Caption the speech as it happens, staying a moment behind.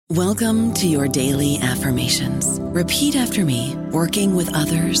Welcome to your daily affirmations. Repeat after me. Working with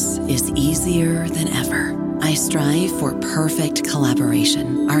others is easier than ever. I strive for perfect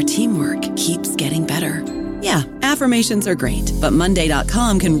collaboration. Our teamwork keeps getting better. Yeah, affirmations are great, but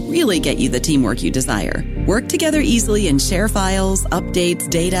Monday.com can really get you the teamwork you desire. Work together easily and share files, updates,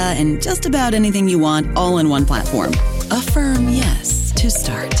 data, and just about anything you want all in one platform. Affirm yes to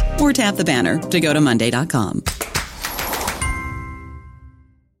start, or tap the banner to go to Monday.com.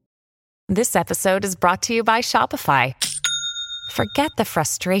 This episode is brought to you by Shopify. Forget the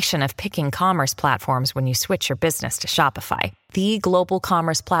frustration of picking commerce platforms when you switch your business to Shopify, the global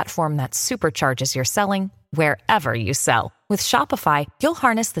commerce platform that supercharges your selling wherever you sell. With Shopify, you'll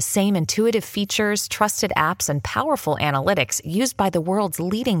harness the same intuitive features, trusted apps, and powerful analytics used by the world's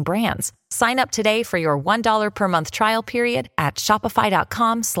leading brands. Sign up today for your $1 per month trial period at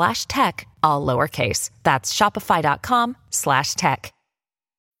shopify.com/tech, all lowercase. That's shopify.com/tech.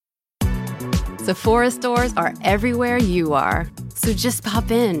 Sephora stores are everywhere you are. So just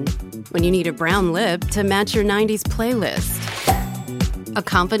pop in when you need a brown lip to match your 90s playlist, a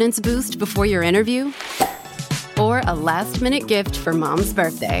confidence boost before your interview, or a last-minute gift for mom's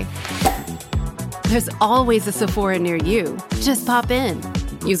birthday. There's always a Sephora near you. Just pop in.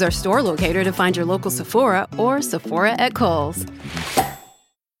 Use our store locator to find your local Sephora or Sephora at Kohl's.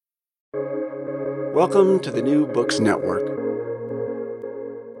 Welcome to the New Books Network.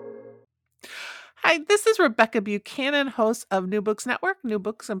 Hi, this is Rebecca Buchanan, host of New Books Network, New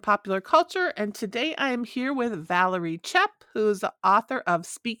Books and Popular Culture, and today I am here with Valerie Chepp, who is the author of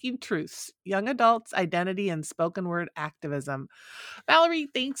Speaking Truths, Young Adults, Identity, and Spoken Word Activism. Valerie,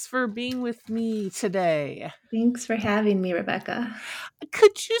 thanks for being with me today. Thanks for having me, Rebecca.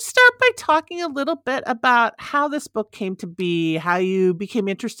 Could you start by talking a little bit about how this book came to be, how you became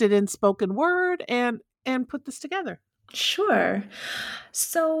interested in spoken word, and put this together? Sure.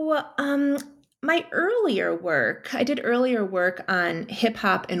 So, I did earlier work on hip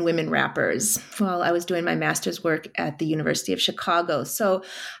hop and women rappers while I was doing my master's work at the University of Chicago. So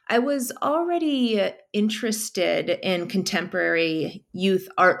I was already interested in contemporary youth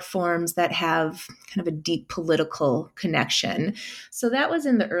art forms that have kind of a deep political connection. So that was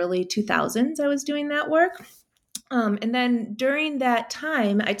in the early 2000s I was doing that work. And then during that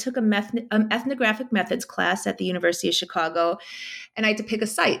time, I took ethnographic methods class at the University of Chicago, and I had to pick a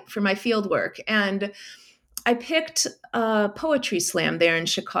site for my field work. And I picked a poetry slam there in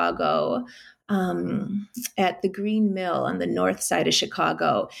Chicago at the Green Mill on the north side of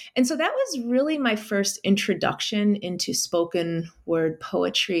Chicago. And so that was really my first introduction into spoken word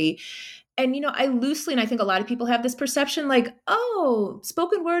poetry. And, I loosely, and I think a lot of people have this perception like, oh,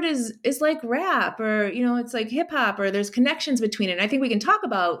 spoken word is like rap, or, it's like hip hop, or there's connections between it. And I think we can talk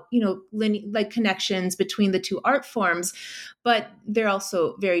about, like connections between the two art forms, but they're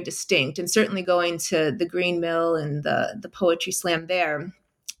also very distinct. And certainly going to the Green Mill and the poetry slam there,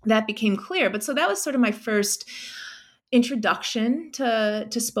 that became clear. But so that was sort of my first introduction to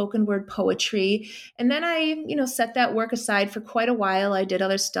spoken word poetry. And then I, set that work aside for quite a while. I did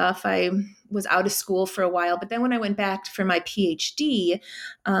other stuff. I was out of school for a while. But then when I went back for my PhD,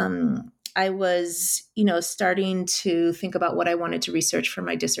 I was, starting to think about what I wanted to research for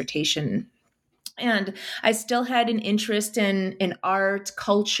my dissertation. And I still had an interest in art,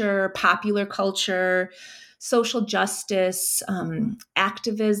 culture, popular culture, social justice,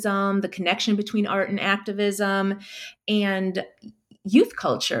 activism, the connection between art and activism, and youth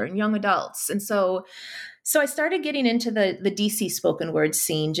culture and young adults. And so I started getting into the DC spoken word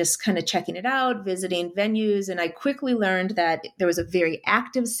scene, just kind of checking it out, visiting venues. And I quickly learned that there was a very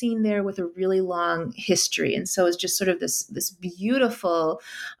active scene there with a really long history. And so it's just sort of this beautiful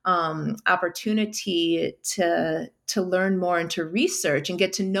opportunity to learn more and to research and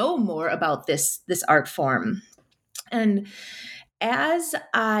get to know more about this art form. And as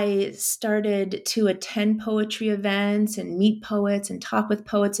I started to attend poetry events and meet poets and talk with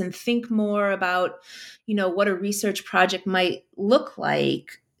poets and think more about, what a research project might look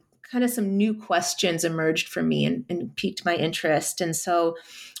like, kind of some new questions emerged for me and piqued my interest. And so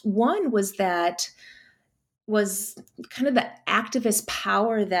one was kind of the activist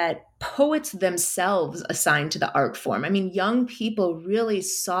power that poets themselves assigned to the art form. I mean, young people really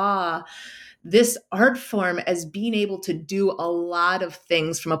saw this art form as being able to do a lot of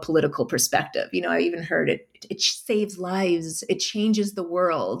things from a political perspective. I even heard it saves lives, it changes the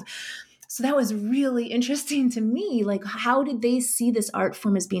world. So that was really interesting to me. Like, how did they see this art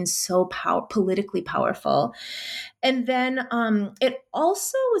form as being so politically powerful? And then it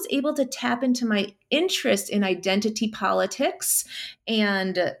also was able to tap into my interest in identity politics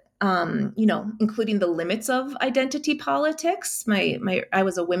and including the limits of identity politics. I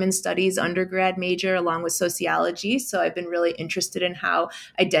was a women's studies undergrad major along with sociology, so I've been really interested in how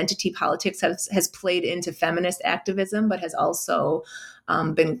identity politics has played into feminist activism, but has also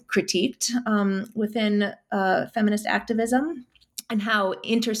been critiqued within feminist activism, and how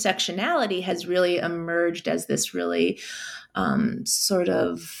intersectionality has really emerged as this really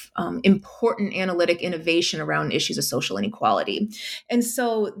important analytic innovation around issues of social inequality. And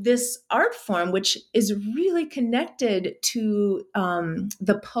so this art form, which is really connected to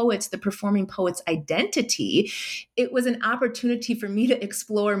the performing poet's identity, it was an opportunity for me to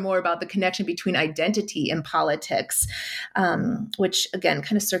explore more about the connection between identity and politics, which again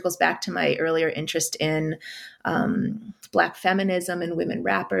kind of circles back to my earlier interest in Black feminism and women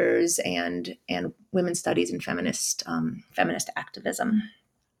rappers and women's studies and feminist activism.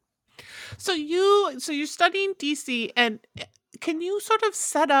 So you're studying DC, and can you sort of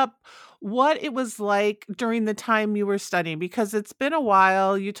set up what it was like during the time you were studying? Because it's been a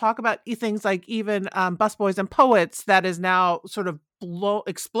while. You talk about things like even Busboys and Poets that is now sort of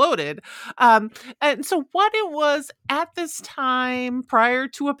exploded. And so what it was at this time prior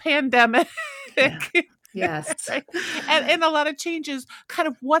to a pandemic. Yeah. Yes. Right? And a lot of changes, kind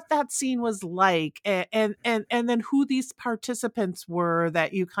of what that scene was like, and then who these participants were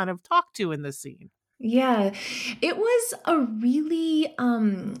that you kind of talked to in the scene. Yeah, it was a really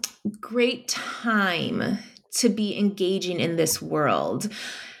great time to be engaging in this world.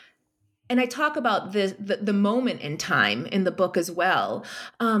 And I talk about the moment in time in the book as well.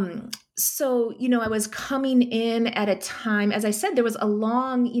 So, I was coming in at a time, as I said, there was a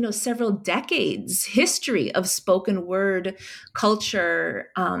long, several decades history of spoken word culture,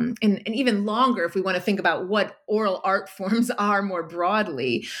 and even longer if we want to think about what oral art forms are more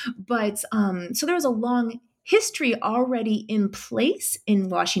broadly. But so there was a long history already in place in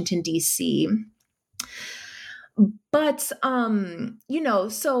Washington, D.C. But,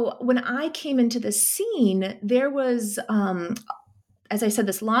 so when I came into the scene, there was, as I said,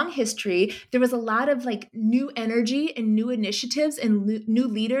 this long history. There was a lot of like new energy and new initiatives and new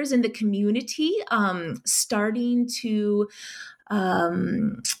leaders in the community starting to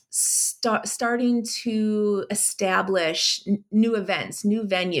establish new events, new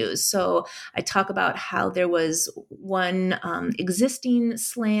venues. So I talk about how there was one existing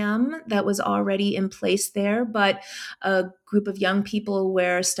slam that was already in place there, but a group of young people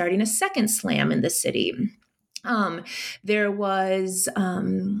were starting a second slam in the city. There was,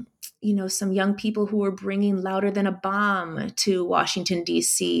 some young people who were bringing Louder Than a Bomb to Washington,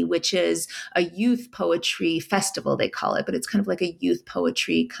 D.C., which is a youth poetry festival, they call it, but it's kind of like a youth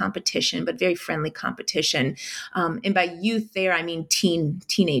poetry competition, but very friendly competition. And by youth there, I mean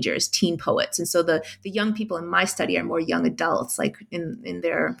teenagers, teen poets. And so the young people in my study are more young adults, like in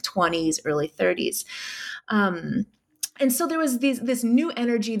their 20s, early 30s. And so there was this new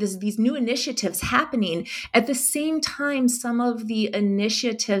energy, these new initiatives happening. At the same time, some of the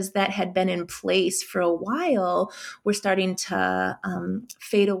initiatives that had been in place for a while were starting to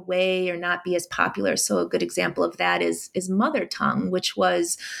fade away or not be as popular. So a good example of that is Mother Tongue, which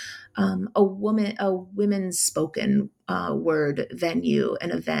was a women's spoken word venue,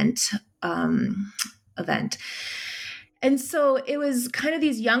 an event. And so it was kind of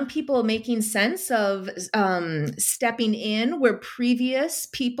these young people making sense of stepping in where previous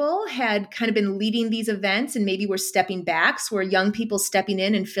people had kind of been leading these events and maybe were stepping back. So were young people stepping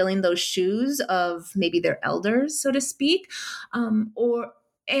in and filling those shoes of maybe their elders, so to speak, and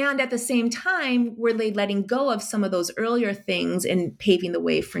at the same time, were they letting go of some of those earlier things and paving the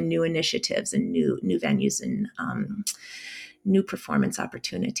way for new initiatives and new venues and new performance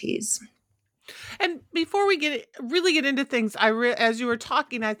opportunities. And before we really get into things, as you were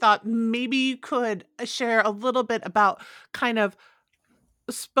talking, I thought maybe you could share a little bit about kind of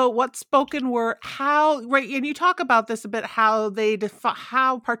what spoken word, how, right? And you talk about this a bit, how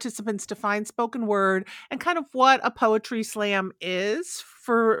how participants define spoken word, and kind of what a poetry slam is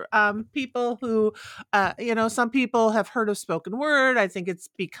for people who, some people have heard of spoken word. I think it's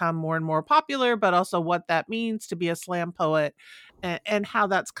become more and more popular, but also what that means to be a slam poet and how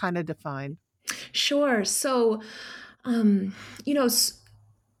that's kind of defined. Sure. So,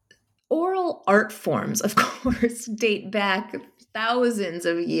 oral art forms, of course, date back thousands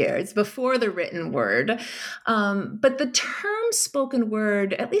of years before the written word. But the term spoken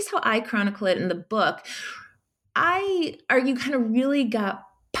word, at least how I chronicle it in the book, I argue kind of really got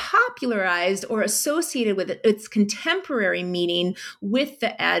popularized or associated with its contemporary meaning with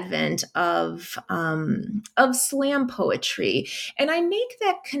the advent of slam poetry. And I make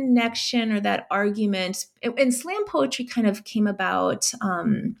that connection or that argument, and slam poetry kind of came about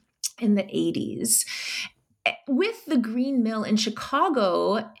in the 80s. With the Green Mill in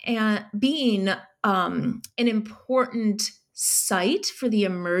Chicago being an important site for the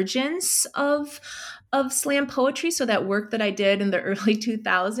emergence of slam poetry. So that work that I did in the early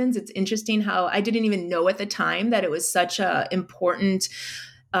 2000s, it's interesting how I didn't even know at the time that it was such an important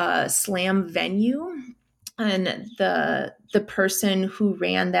slam venue. And the person who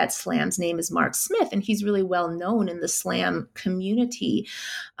ran that slam's name is Mark Smith, and he's really well known in the slam community.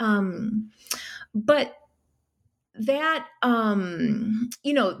 But that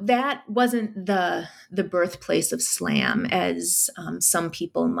that wasn't the birthplace of slam, as some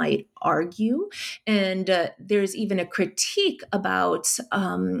people might argue, and there's even a critique about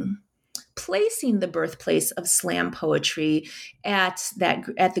placing the birthplace of slam poetry at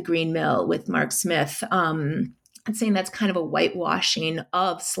the Green Mill with Mark Smith. I'm saying that's kind of a whitewashing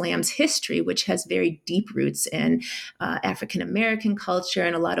of slam's history, which has very deep roots in African American culture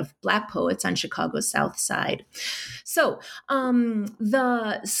and a lot of Black poets on Chicago's South Side. So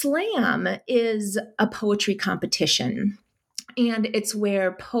the slam is a poetry competition, and it's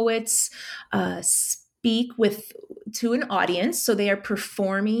where poets speak to an audience. So they are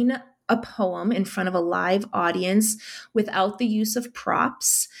performing a poem in front of a live audience without the use of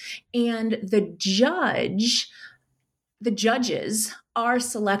props, and the judges are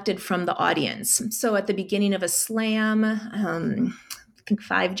selected from the audience. So at the beginning of a slam, I think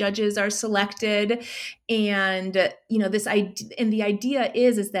 5 judges are selected, and the idea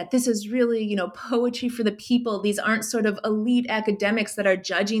is that this is really poetry for the people. These aren't sort of elite academics that are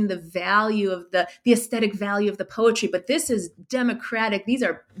judging the value of the aesthetic value of the poetry, but this is democratic. These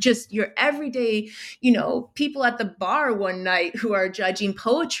are just your everyday people at the bar one night who are judging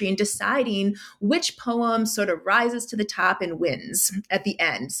poetry and deciding which poem sort of rises to the top and wins at the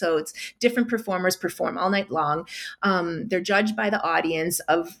end. So it's different performers perform all night long. They're judged by the audience.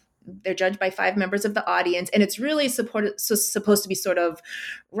 They're judged by 5 members of the audience, and it's really supposed to be sort of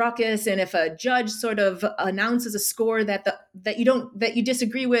raucous. And if a judge sort of announces a score that you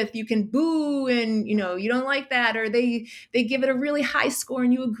disagree with, you can boo, and you don't like that, or they give it a really high score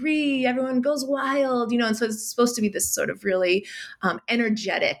and you agree, everyone goes wild, and so it's supposed to be this sort of really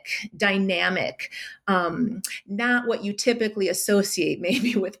energetic, dynamic, not what you typically associate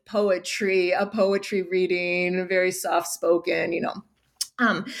maybe with poetry, a poetry reading, very soft spoken,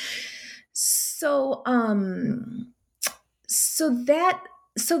 So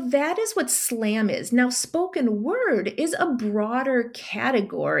that is what slam is. Now, spoken word is a broader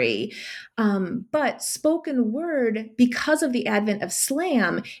category, but spoken word, because of the advent of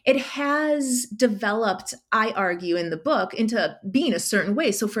slam, it has developed, I argue in the book, into being a certain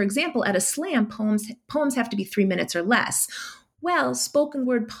way. So, for example, at a slam, poems have to be 3 minutes or less. Well, spoken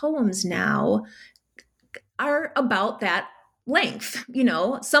word poems now are about that length.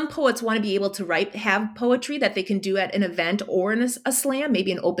 Some poets want to be able to have poetry that they can do at an event or in a slam,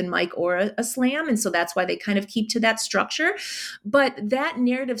 maybe an open mic or a slam. And so that's why they kind of keep to that structure. But that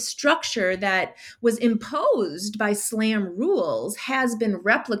narrative structure that was imposed by slam rules has been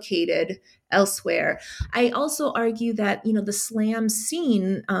replicated elsewhere. I also argue that, the slam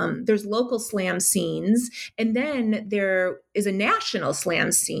scene, there's local slam scenes, and then there is a national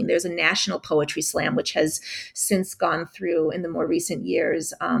slam scene. There's a national poetry slam, which has since gone through, in the more recent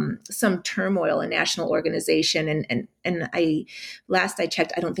years, some turmoil, a national organization. And last I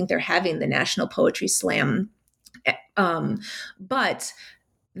checked, I don't think they're having the national poetry slam. But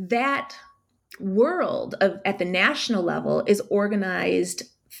that world at the national level is organized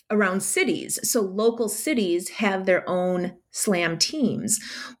around cities. So local cities have their own slam teams.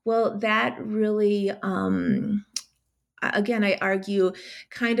 Well, that really, again, I argue,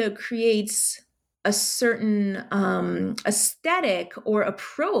 kind of creates a certain aesthetic or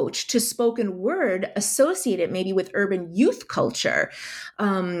approach to spoken word associated maybe with urban youth culture,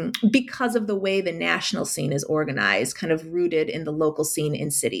 because of the way the national scene is organized, kind of rooted in the local scene in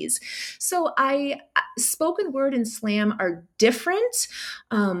cities. So spoken word and slam are different,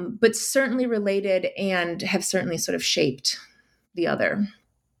 but certainly related, and have certainly sort of shaped the other.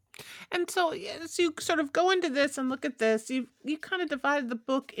 And so as you sort of go into this and look at this, you kind of divide the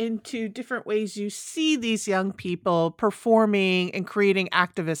book into different ways you see these young people performing and creating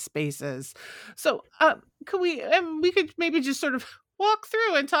activist spaces. So we could maybe just sort of walk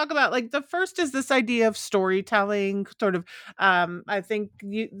through and talk about, like, the first is this idea of storytelling, sort of, I think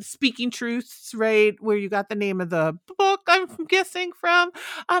Speaking Truths, right, where you got the name of the book, I'm guessing from.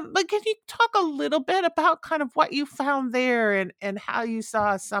 But can you talk a little bit about kind of what you found there, and how you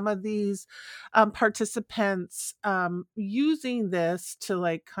saw some of these participants using this to,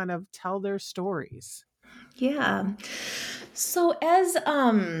 like, kind of tell their stories? Yeah. So as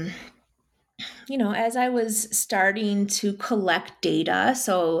I was starting to collect data,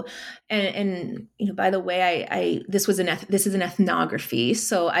 by the way, this is an ethnography.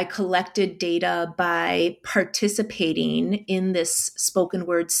 So I collected data by participating in this spoken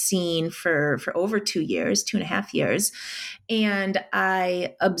word scene for over 2 years, 2.5 years. And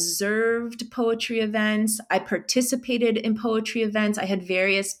I observed poetry events. I participated in poetry events. I had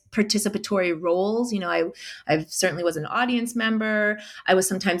various participatory roles. I certainly was an audience member. I was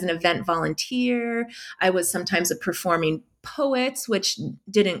sometimes an event volunteer. I was sometimes a performing poet, which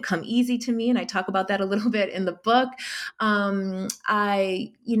didn't come easy to me. And I talk about that a little bit in the book.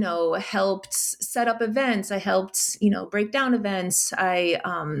 I helped set up events. I helped, break down events.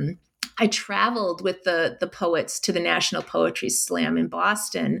 I traveled with the poets to the National Poetry Slam in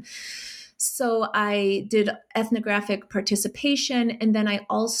Boston. So I did ethnographic participation, and then I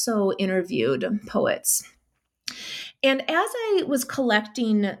also interviewed poets. And as I was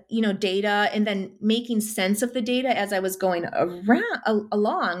collecting, data and then making sense of the data as I was going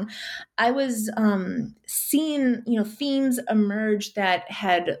along, I was seeing, themes emerge that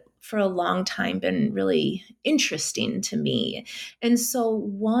had for a long time been really interesting to me. And so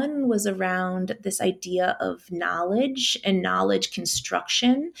one was around this idea of knowledge and knowledge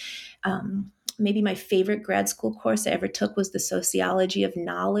construction. Maybe my favorite grad school course I ever took was the sociology of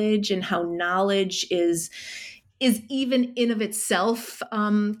knowledge, and how knowledge is even in of itself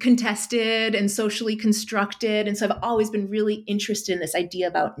contested and socially constructed. And so I've always been really interested in this idea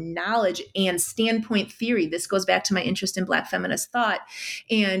about knowledge and standpoint theory. This goes back to my interest in Black feminist thought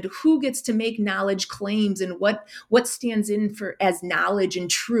and who gets to make knowledge claims and what stands in for as knowledge and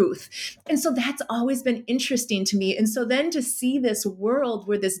truth. And so that's always been interesting to me. And so then to see this world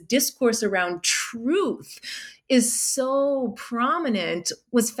where this discourse around truth is so prominent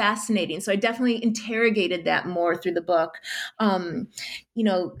was fascinating. So I definitely interrogated that more through the book.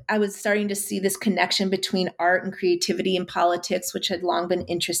 I was starting to see this connection between art and creativity and politics, which had long been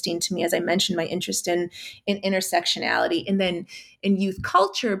interesting to me. As I mentioned, my interest in intersectionality, and then in youth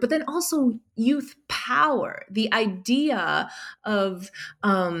culture, but then also youth power, the idea of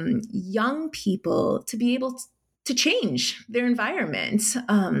young people to be able to change their environment.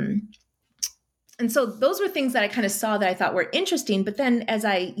 And so those were things that I kind of saw that I thought were interesting. But then as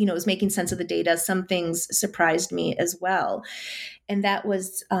I, was making sense of the data, some things surprised me as well. And that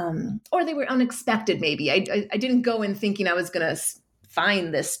was, or they were unexpected, maybe. I didn't go in thinking I was going to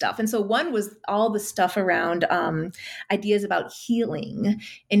find this stuff. And so one was all the stuff around ideas about healing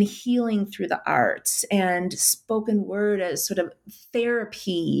and healing through the arts and spoken word as sort of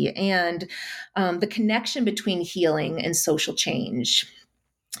therapy and the connection between healing and social change.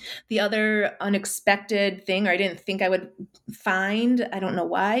 The other unexpected thing, or I didn't think I would find, I don't know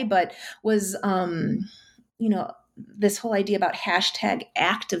why, but was, this whole idea about hashtag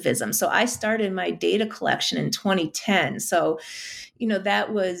activism. So I started my data collection in 2010. So,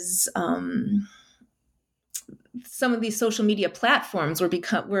 that was, some of these social media platforms were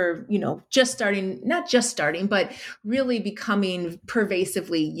just starting, not just starting, but really becoming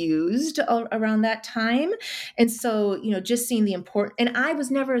pervasively used around that time. And so, just seeing the important, and I was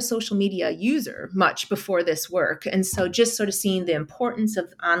never a social media user much before this work. And so just sort of seeing the importance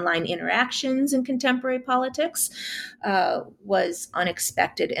of online interactions in contemporary politics was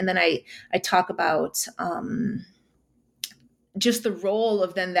unexpected. And then I talk about, just the role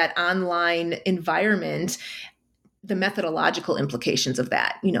of then that online environment, the methodological implications of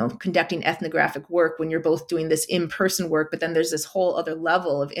that, conducting ethnographic work when you're both doing this in-person work, but then there's this whole other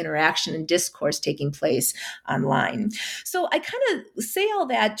level of interaction and discourse taking place online. So I kind of say all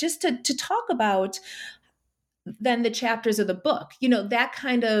that just to talk about then the chapters of the book, that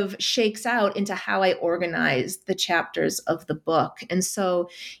kind of shakes out into how I organize the chapters of the book. And so,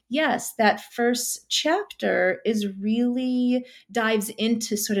 yes, that first chapter really dives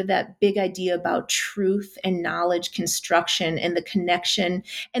into sort of that big idea about truth and knowledge construction and the connection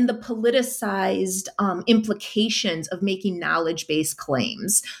and the politicized implications of making knowledge-based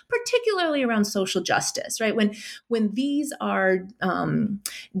claims, particularly around social justice, right? When these are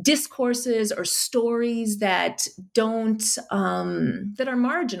discourses or stories that don't that are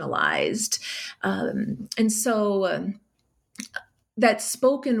marginalized, and so that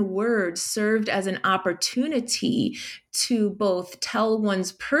spoken word served as an opportunity to both tell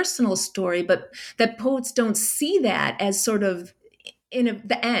one's personal story, but that poets don't see that as sort of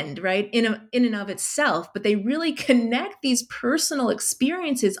the end, right? In and of itself, but they really connect these personal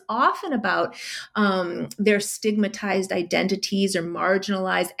experiences, often about their stigmatized identities or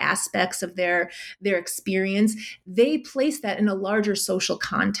marginalized aspects of their experience. They place that in a larger social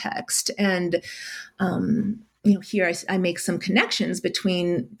context, and here I make some connections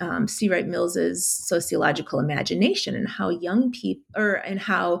between C. Wright Mills's sociological imagination and how young people, and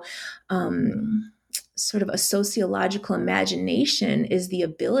how sort of a sociological imagination is the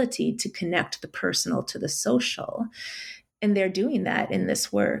ability to connect the personal to the social. And they're doing that in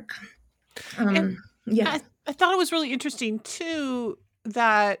this work. I thought it was really interesting, too,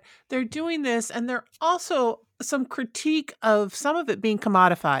 that they're doing this, and they're also some critique of some of it being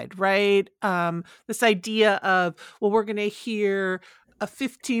commodified, right? This idea of, well, we're going to hear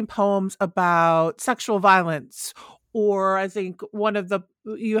 15 poems about sexual violence. Or I think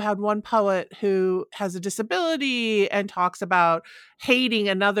you had one poet who has a disability and talks about hating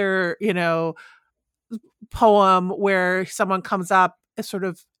another, poem where someone comes up as sort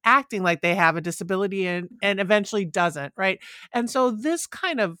of acting like they have a disability and eventually doesn't, right? And so this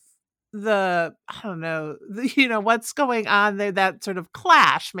kind of what's going on there, that sort of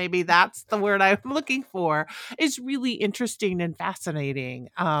clash, maybe that's the word I'm looking for, is really interesting and fascinating.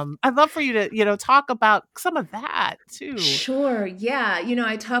 I'd love for you to, talk about some of that too. Sure. Yeah.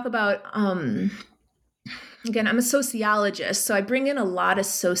 I talk about, again, I'm a sociologist, so I bring in a lot of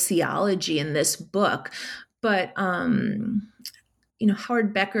sociology in this book, but, Howard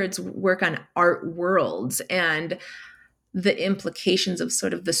Beckard's work on art worlds and the implications of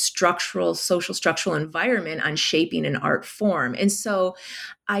sort of the social structural environment on shaping an art form. And so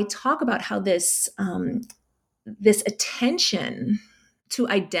I talk about how this attention to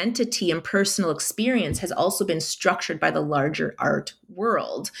identity and personal experience has also been structured by the larger art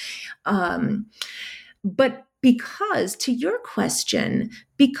world. But because, to your question,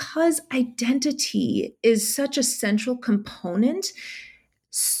 because identity is such a central component,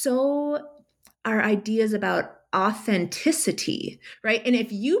 so are ideas about authenticity, right? And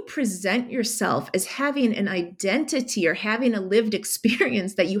if you present yourself as having an identity or having a lived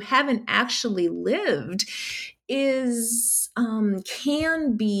experience that you haven't actually lived,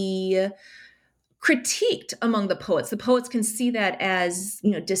 can be critiqued among the poets. The poets can see that as,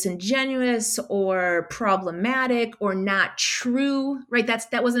 disingenuous or problematic or not true, right?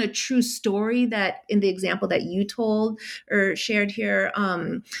 That wasn't a true story, that in the example that you told or shared here.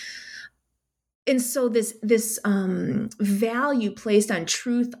 And so this value placed on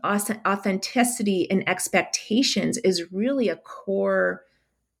truth, authenticity, and expectations is really a core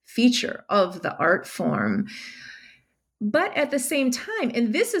feature of the art form. But at the same time,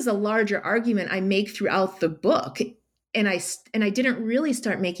 and this is a larger argument I make throughout the book, and I didn't really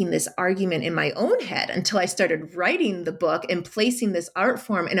start making this argument in my own head until I started writing the book and placing this art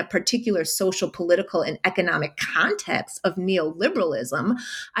form in a particular social, political, and economic context of neoliberalism.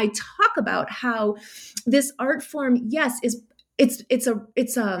 I talk about how this art form, yes, it's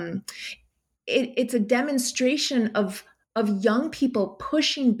a demonstration of young people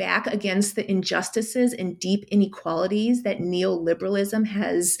pushing back against the injustices and deep inequalities that neoliberalism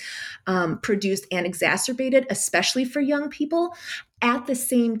has produced and exacerbated, especially for young people. At the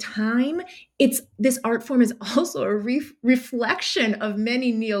same time, this art form is also a reflection of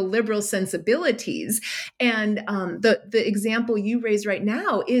many neoliberal sensibilities. And the example you raised right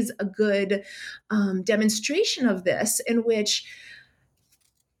now is a good demonstration of this, in which,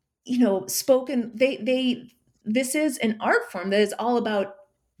 this is an art form that is all about,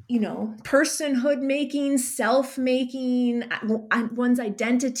 personhood making, self-making, one's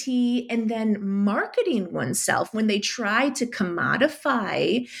identity, and then marketing oneself. When they try to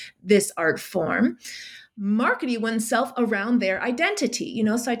commodify this art form, marketing oneself around their identity,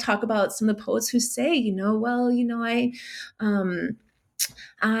 so I talk about some of the poets who say,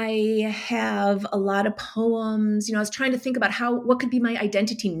 I have a lot of poems. I was trying to think about what could be my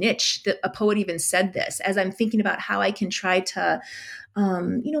identity niche. That a poet even said this as I'm thinking about how I can try to,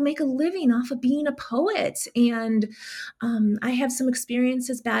 make a living off of being a poet. And I have some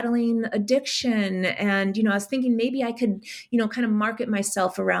experiences battling addiction. And, I was thinking maybe I could, kind of market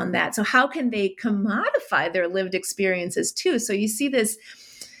myself around that. So how can they commodify their lived experiences too? So you see this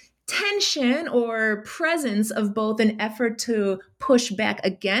tension or presence of both an effort to push back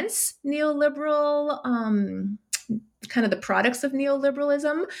against neoliberal, kind of the products of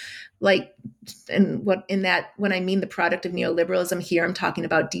neoliberalism, when I mean the product of neoliberalism here, I'm talking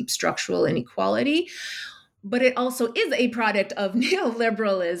about deep structural inequality. But it also is a product of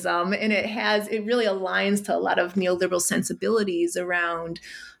neoliberalism, and it really aligns to a lot of neoliberal sensibilities around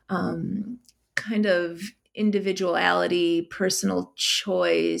kind of individuality, personal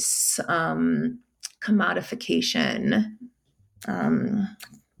choice, commodification,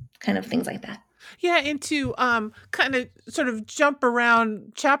 kind of things like that. Yeah, and to kind of sort of jump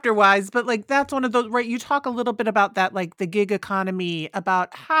around chapter wise, but like that's one of those, right? You talk a little bit about that, like the gig economy,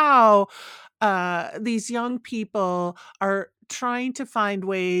 about how these young people are trying to find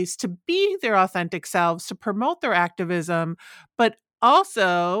ways to be their authentic selves, to promote their activism, but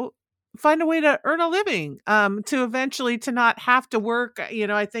also find a way to earn a living, to eventually to not have to work.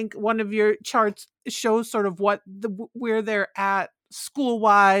 I think one of your charts shows sort of where they're at school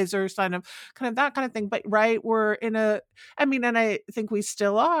wise, or kind of that kind of thing. But right, we're in and I think we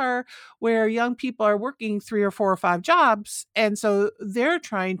still are, where young people are working 3 or 4 or 5 jobs, and so they're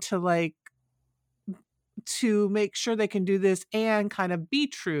trying to make sure they can do this and kind of be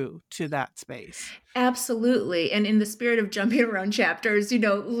true to that space. Absolutely. And in the spirit of jumping around chapters,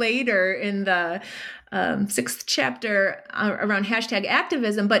 later in the 6th chapter around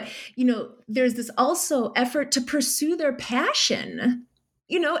 #activism, but, there's this also effort to pursue their passion,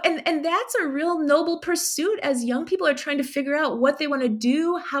 and that's a real noble pursuit as young people are trying to figure out what they want to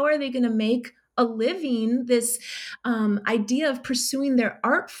do. How are they going to make a living? This idea of pursuing their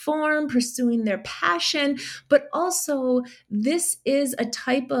art form, pursuing their passion, but also this is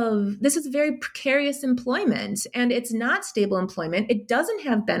very precarious employment, and it's not stable employment. It doesn't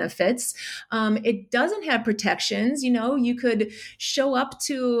have benefits. It doesn't have protections. You could show up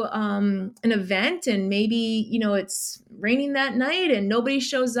to an event and maybe, it's raining that night and nobody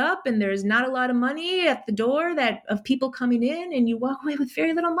shows up and there's not a lot of money at the door of people coming in, and you walk away with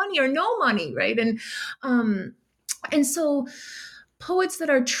very little money or no money, right? And so poets that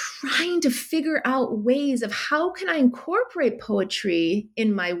are trying to figure out ways of how can I incorporate poetry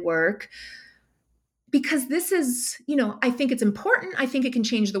in my work, because this is, I think it's important. I think it can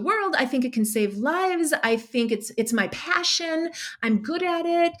change the world. I think it can save lives. I think it's my passion. I'm good at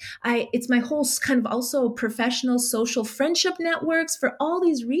it. It's my whole kind of also professional social friendship networks for all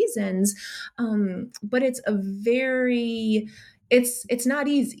these reasons. But it's it's not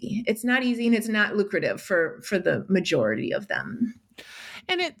easy. It's not easy, and it's not lucrative for the majority of them.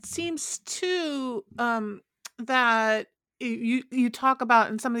 And it seems too that you talk about,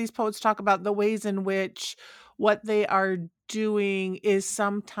 and some of these poets talk about the ways in which what they are doing is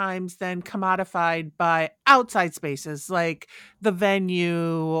sometimes then commodified by outside spaces like the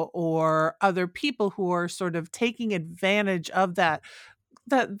venue or other people who are sort of taking advantage of that.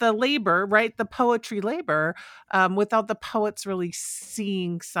 The labor, right? The poetry labor, without the poets really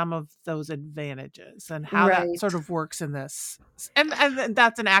seeing some of those advantages and how that sort of works in this. And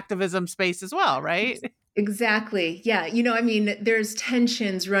that's an activism space as well, right? Exactly. Yeah. There's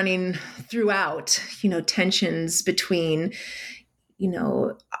tensions running throughout, tensions between,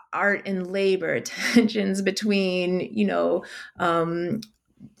 art and labor, tensions between,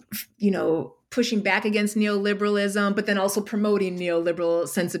 pushing back against neoliberalism, but then also promoting neoliberal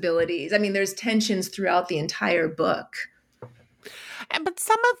sensibilities. There's tensions throughout the entire book. But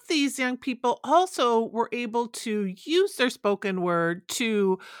some of these young people also were able to use their spoken word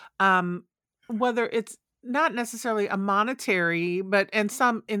to, whether it's not necessarily a monetary, but in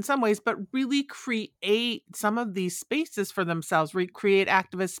some ways, but really create some of these spaces for themselves, recreate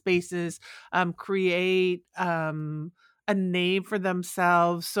activist spaces, create a name for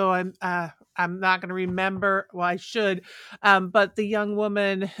themselves. So I'm not going to remember. Well, I should. But the young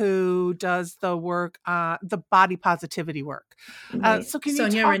woman who does the work, the body positivity work. Right. So can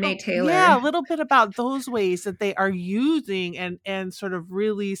Sonia you talk Renee Taylor. a little bit about those ways that they are using and sort of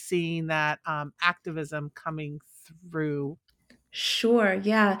really seeing that activism coming through? Sure.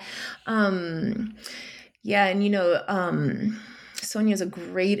 Yeah. Yeah. And, Sonia is a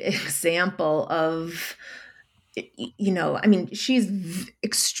great example of, she's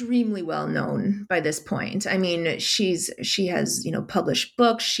extremely well known by this point. She has, published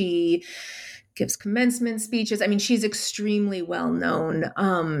books. She gives commencement speeches. She's extremely well known.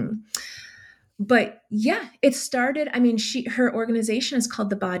 But yeah, it started, her organization is called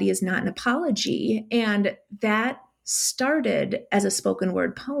The Body Is Not an Apology. And that started as a spoken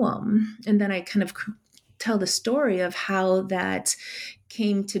word poem. And then I kind of tell the story of how that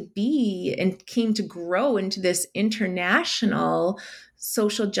came to be and came to grow into this international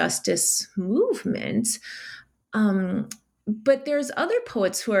social justice movement. But there's other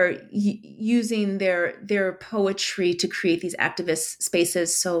poets who are using their poetry to create these activist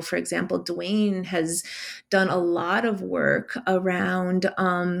spaces. So, for example, Dwayne has done a lot of work around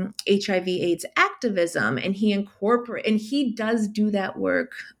HIV/AIDS activism, and he does do that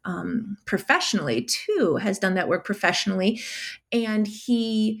work professionally too. Has done that work professionally, and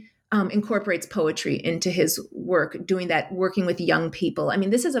he incorporates poetry into his work, doing that, working with young people. I mean,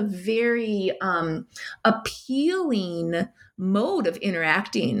 this is a very appealing mode of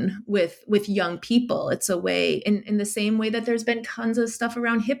interacting with young people. It's a way, in the same way that there's been tons of stuff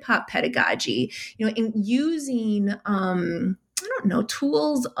around hip hop pedagogy, in using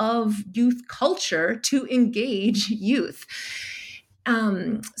tools of youth culture to engage youth.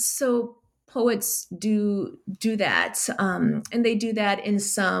 So poets do that, and they do that in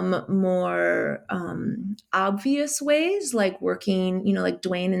some more obvious ways, like working, like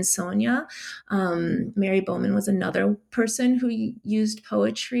Duane and Sonia. Mary Bowman was another person who used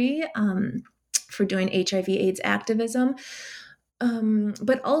poetry for doing HIV/AIDS activism.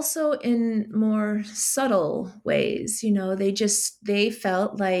 But also in more subtle ways, they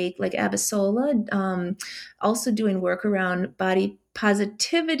felt like Abisola, also doing work around body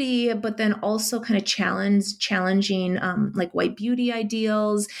positivity, but then also kind of challenging like white beauty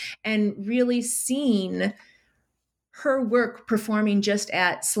ideals, and really seeing her work performing just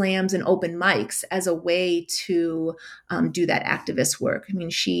at slams and open mics as a way to do that activist work. I mean,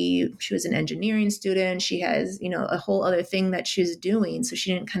 she was an engineering student. She has, a whole other thing that she's doing. So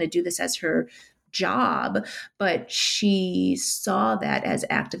she didn't kind of do this as her job, but she saw that as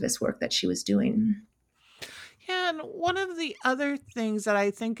activist work that she was doing. Yeah, and one of the other things that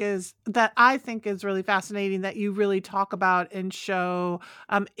I think is really fascinating that you really talk about and show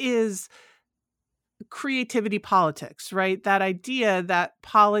is creativity politics, right? That idea that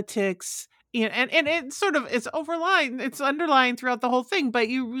politics, and it sort of it's underlying throughout the whole thing, but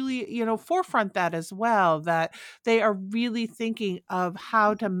you really, forefront that as well, that they are really thinking of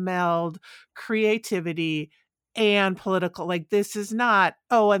how to meld creativity and political. Like, this is not,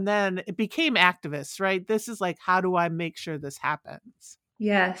 and then it became activists, right? This is like, how do I make sure this happens?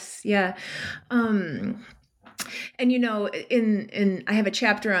 Yes. Yeah. And in I have a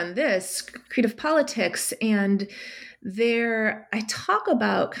chapter on this, creative politics, and there I talk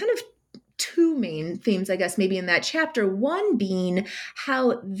about kind of two main themes, I guess, maybe in that chapter. One being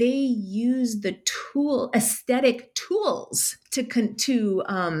how they use the aesthetic tools to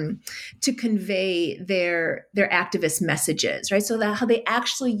convey their activist messages, right? So that how they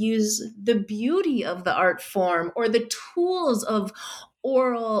actually use the beauty of the art form or the tools of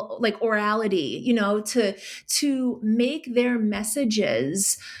orality, to make their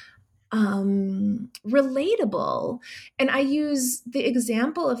messages relatable. And I use the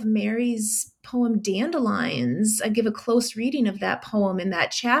example of Mary's poem Dandelions. I give a close reading of that poem in that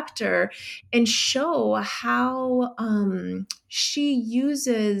chapter and show how she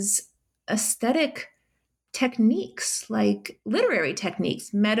uses aesthetic techniques, like literary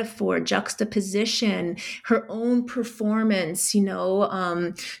techniques, metaphor, juxtaposition, her own performance,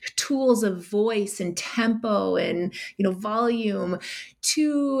 tools of voice and tempo and, volume,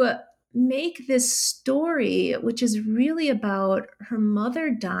 to make this story, which is really about her mother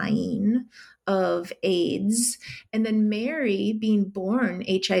dying of AIDS, and then Mary being born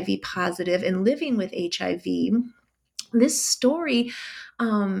HIV positive and living with HIV. This story,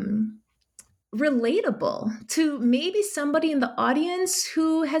 relatable to maybe somebody in the audience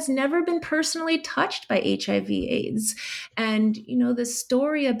who has never been personally touched by HIV/AIDS. And, the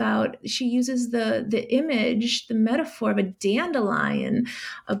story about, she uses the image, the metaphor of a dandelion,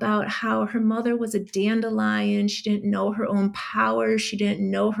 about how her mother was a dandelion. She didn't know her own power. She didn't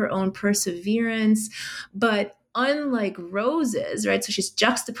know her own perseverance, but unlike roses, right? So she's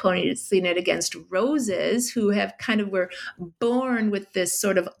juxtaposing it against roses, who have were born with this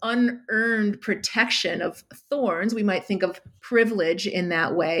sort of unearned protection of thorns. We might think of privilege in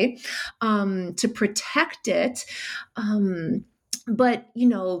that way, to protect it. But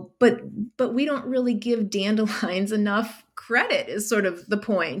we don't really give dandelions enough credit, is sort of the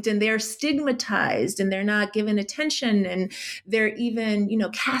point. And they're stigmatized and they're not given attention, and they're even,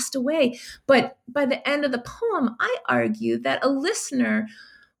 cast away. But by the end of the poem, I argue that a listener,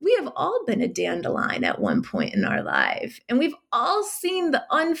 we have all been a dandelion at one point in our life. And we've all seen the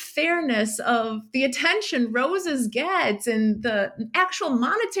unfairness of the attention roses get and the actual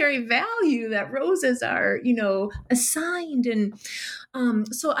monetary value that roses are, assigned. And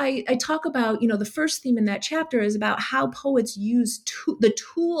so I talk about, the first theme in that chapter is about how poets use the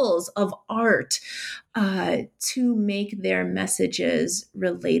tools of art to make their messages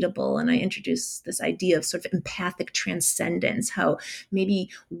relatable. And I introduce this idea of sort of empathic transcendence, how maybe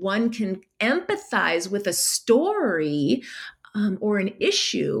one can empathize with a story or an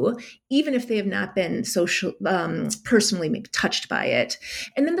issue, even if they have not been personally touched by it.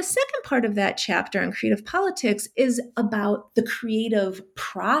 And then the second part of that chapter on creative politics is about the creative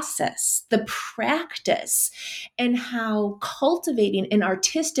process, the practice, and how cultivating an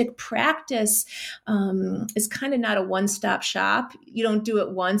artistic practice is kind of not a one-stop shop. You don't do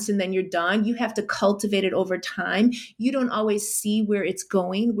it once and then you're done. You have to cultivate it over time. You don't always see where it's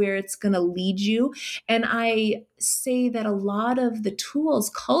going, where it's going to lead you. And I say that a lot of the tools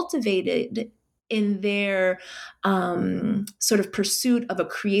cultivated in their sort of pursuit of a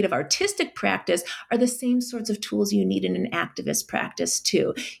creative artistic practice are the same sorts of tools you need in an activist practice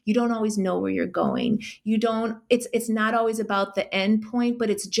too. You don't always know where you're going. It's not always about the end point, but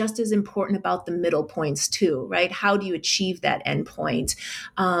it's just as important about the middle points too, right? How do you achieve that end point?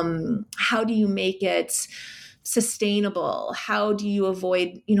 How do you make it sustainable? How do you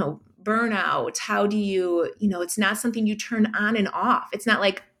avoid, burnout? How do you, it's not something you turn on and off. It's not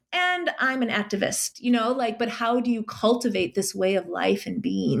like, and I'm an activist, but how do you cultivate this way of life and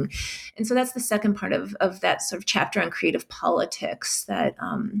being? And so that's the second part of that sort of chapter on creative politics, that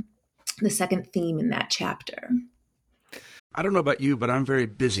the second theme in that chapter. I don't know about you, but I'm very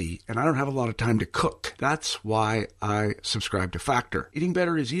busy and I don't have a lot of time to cook. That's why I subscribe to Factor. Eating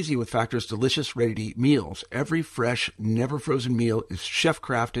better is easy with Factor's delicious, ready-to-eat meals. Every fresh, never frozen meal is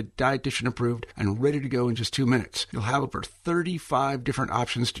chef-crafted, dietitian approved, and ready to go in just 2 minutes. You'll have over 35 different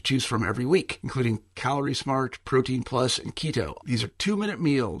options to choose from every week, including Calorie Smart, Protein Plus, and Keto. These are 2-minute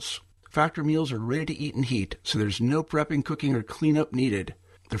meals. Factor meals are ready to eat and heat, so there's no prepping, cooking, or cleanup needed.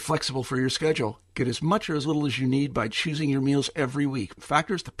 They're flexible for your schedule. Get as much or as little as you need by choosing your meals every week.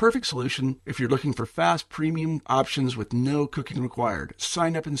 Factor is the perfect solution if you're looking for fast, premium options with no cooking required.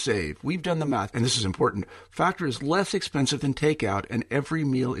 Sign up and save. We've done the math, and this is important. Factor is less expensive than takeout, and every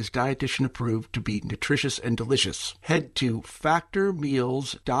meal is dietitian approved to be nutritious and delicious. Head to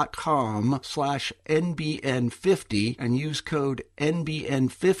factormeals.com/NBN50 and use code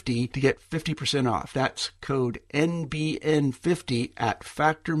NBN50 to get 50% off. That's code NBN50 at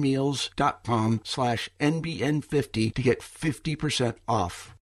factormeals.com/NBN50 to get 50%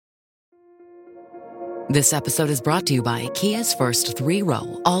 off. This episode is brought to you by Kia's first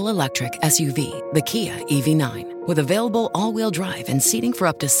 3-row, all-electric SUV, the Kia EV9. With available all-wheel drive and seating for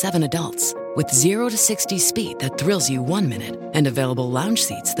up to 7 adults. With 0 to 60 speed that thrills you 1 minute and available lounge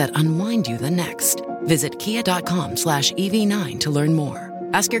seats that unwind you the next. Visit kia.com/EV9 to learn more.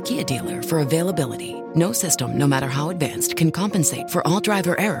 Ask your Kia dealer for availability. No system, no matter how advanced, can compensate for all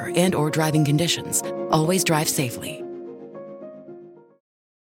driver error and or driving conditions. Always drive safely.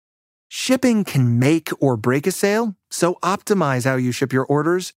 Shipping can make or break a sale, so optimize how you ship your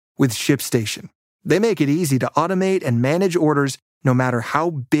orders with ShipStation. They make it easy to automate and manage orders no matter how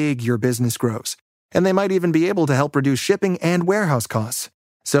big your business grows. And they might even be able to help reduce shipping and warehouse costs.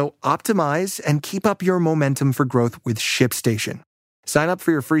 So optimize and keep up your momentum for growth with ShipStation. Sign up for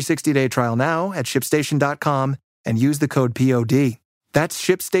your free 60-day trial now at ShipStation.com and use the code POD. That's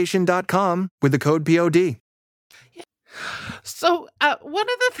ShipStation.com with the code POD. So one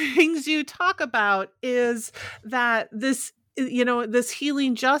of the things you talk about is that this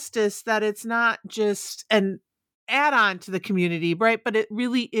healing justice, that it's not just an add-on to the community, right? But it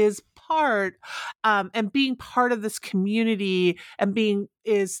really is part, and being part of this community and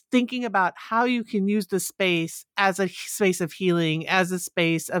is thinking about how you can use the space as a space of healing, as a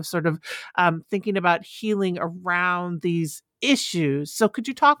space of sort of thinking about healing around these issues. So could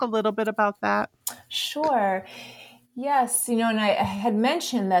you talk a little bit about that? Sure. Yes. And I had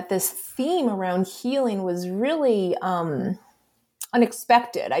mentioned that this theme around healing was really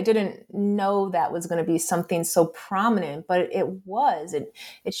unexpected. I didn't know that was going to be something so prominent, but it was. It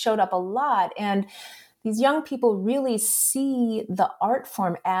showed up a lot. And these young people really see the art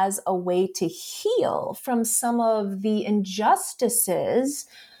form as a way to heal from some of the injustices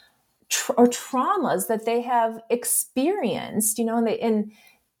or traumas that they have experienced, and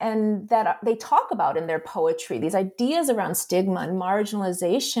that they talk about in their poetry, these ideas around stigma and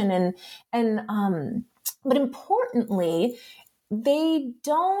marginalization, but importantly, they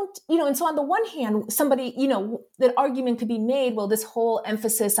don't, and so on the one hand, somebody, that argument could be made, well, this whole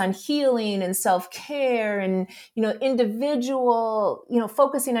emphasis on healing and self-care and, individual,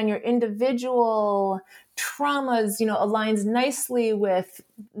 focusing on your individual traumas, aligns nicely with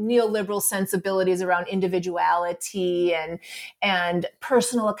neoliberal sensibilities around individuality and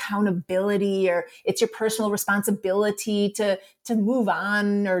personal accountability, or it's your personal responsibility to move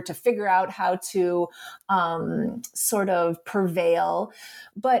on or to figure out how to sort of prevail.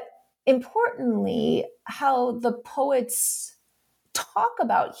 But importantly, how the poets talk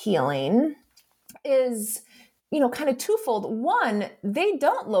about healing is kind of twofold. One, they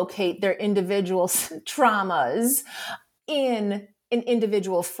don't locate their individual traumas in an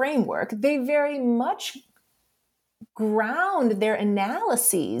individual framework. They very much ground their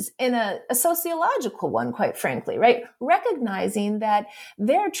analyses in a sociological one, quite frankly, right? Recognizing that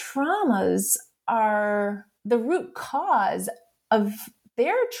their traumas are the root cause of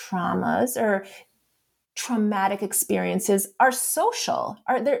their traumas or traumatic experiences are social,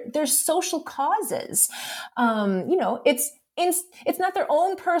 they're social causes. It's not their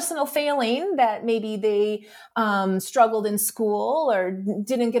own personal failing that maybe they struggled in school or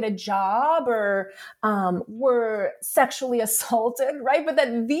didn't get a job or were sexually assaulted, right? But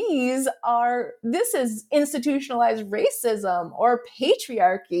that this is institutionalized racism or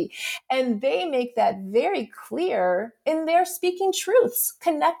patriarchy. And they make that very clear in their speaking truths,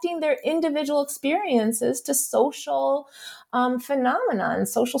 connecting their individual experiences to social phenomena and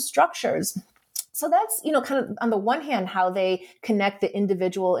social structures. So that's, kind of on the one hand, how they connect the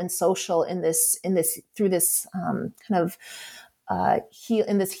individual and social in this through this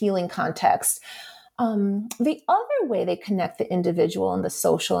in this healing context. The other way they connect the individual and the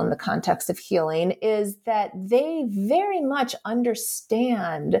social in the context of healing is that they very much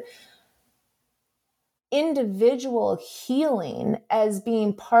understand individual healing as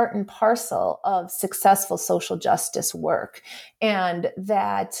being part and parcel of successful social justice work, and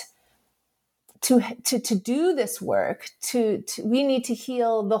that to do this work, we need to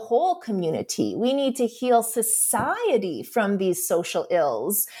heal the whole community. We need to heal society from these social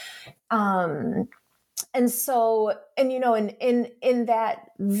ills. And so, in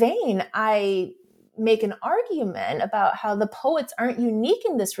that vein, I make an argument about how the poets aren't unique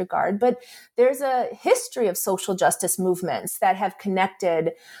in this regard, but there's a history of social justice movements that have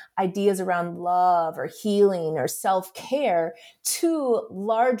connected ideas around love or healing or self-care to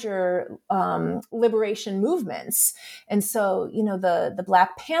larger liberation movements. And so, the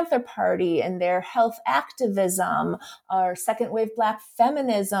Black Panther Party and their health activism, or second wave Black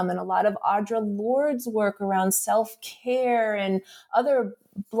feminism, and a lot of Audre Lorde's work around self-care, and other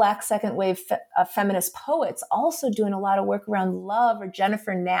Black second wave feminist poets also doing a lot of work around love. Or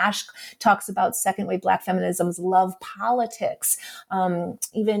Jennifer Nash talks about second wave Black feminism's love politics.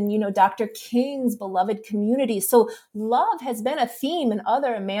 Even, Dr. King's beloved community. So love has been a theme in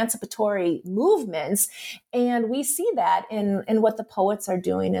other emancipatory movements. And we see that in what the poets are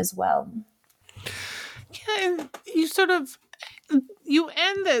doing as well. Yeah, and you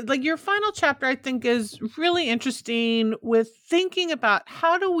end your final chapter, I think, is really interesting with thinking about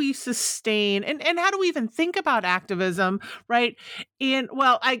how do we sustain and how do we even think about activism, right? And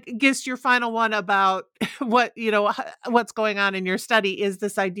I guess your final one about what's going on in your study is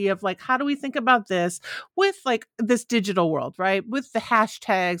this idea of how do we think about this with this digital world, right? With the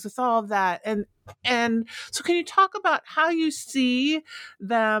hashtags, with all of that. And so can you talk about how you see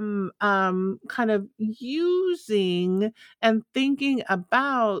them kind of using and thinking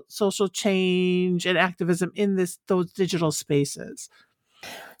about social change and activism in those digital spaces?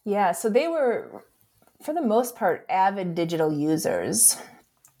 Yeah, so they were, for the most part, avid digital users.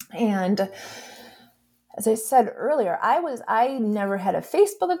 And as I said earlier, I never had a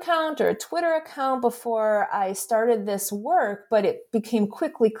Facebook account or a Twitter account before I started this work, but it became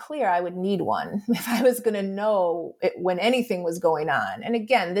quickly clear I would need one if I was going to know when anything was going on. And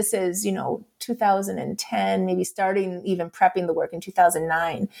again, this is, 2010, maybe starting even prepping the work in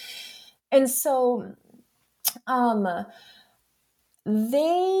 2009. And so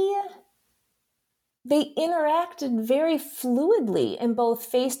they interacted very fluidly in both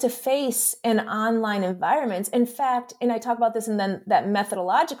face-to-face and online environments. In fact, and I talk about this in then that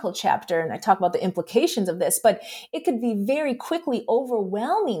methodological chapter, and I talk about the implications of this, but it could be very quickly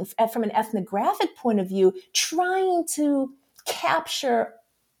overwhelming from an ethnographic point of view, trying to capture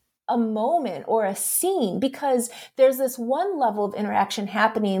a moment or a scene, because there's this one level of interaction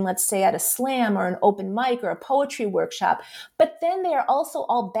happening, let's say at a slam or an open mic or a poetry workshop, but then they are also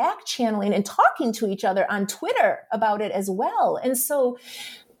all back channeling and talking to each other on Twitter about it as well. And so,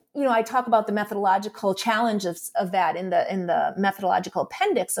 I talk about the methodological challenges of that in the methodological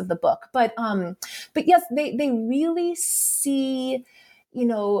appendix of the book. But yes, they really see,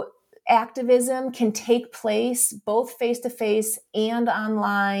 activism can take place both face-to-face and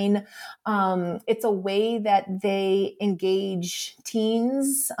online. It's a way that they engage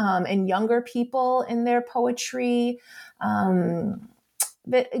teens and younger people in their poetry.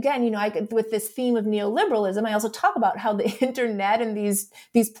 But again, with this theme of neoliberalism, I also talk about how the internet and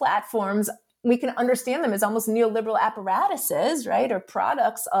these platforms we can understand them as almost neoliberal apparatuses, right, or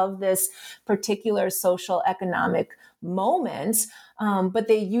products of this particular social economic moment. But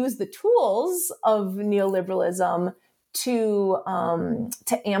they use the tools of neoliberalism to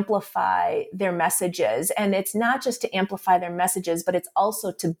amplify their messages. And it's not just to amplify their messages, but it's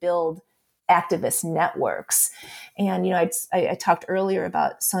also to build activist networks. And, I talked earlier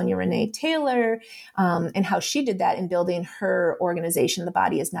about Sonia Renee Taylor and how she did that in building her organization, The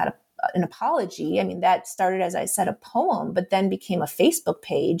Body Is Not an Apology. I mean, that started, as I said, a poem, but then became a Facebook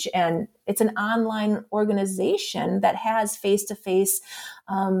page. And it's an online organization that has face-to-face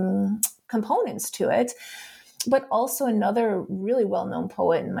components to it. But also another really well-known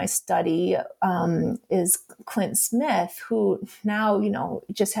poet in my study is Clint Smith, who now,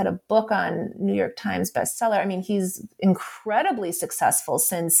 just had a book on New York Times bestseller. I mean, he's incredibly successful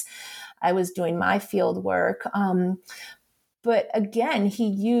since I was doing my field work. But again, he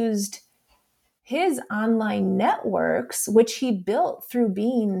used his online networks, which he built through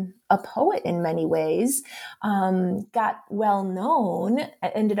being a poet in many ways, got well known,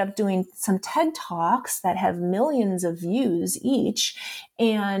 ended up doing some TED Talks that have millions of views each,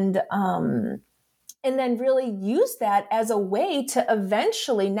 and then really used that as a way to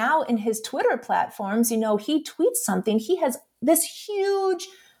eventually, now in his Twitter platforms, he tweets something, he has this huge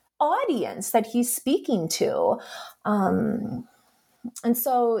audience that he's speaking to. And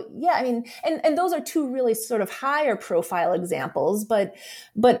so, yeah, I mean, and those are two really sort of higher profile examples, but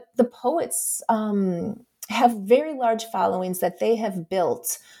the poets have very large followings that they have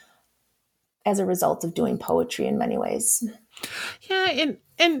built as a result of doing poetry in many ways. Yeah.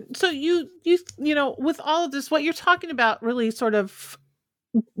 And so you with all of this, what you're talking about really sort of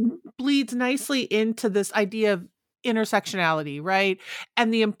bleeds nicely into this idea of intersectionality, right?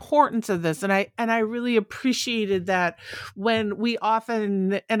 And the importance of this. And I really appreciated that when we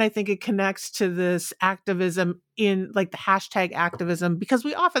often, and I think it connects to this activism in like the hashtag activism, because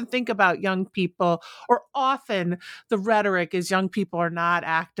we often think about young people, or often the rhetoric is young people are not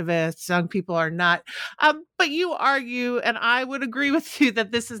activists, young people are not, but you argue, and I would agree with you,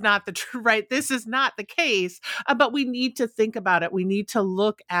 that this is not the truth, right? This is not the case, but we need to think about it. We need to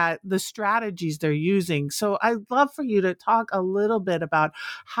look at the strategies they're using. So I'd love for you to talk a little bit about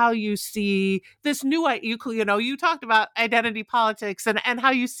how you see this new, you talked about identity politics and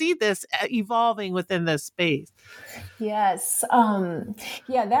how you see this evolving within this space. Yes.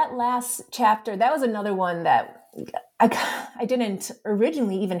 That last chapter, that was another one that I didn't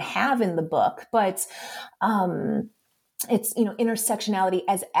originally even have in the book, but it's, intersectionality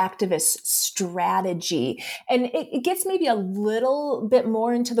as activist strategy. And it gets maybe a little bit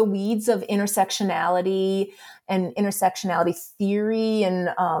more into the weeds of intersectionality and intersectionality theory and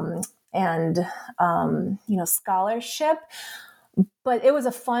scholarship. But it was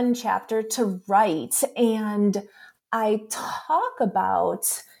a fun chapter to write. And I talk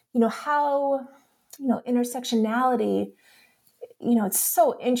about, how, intersectionality, it's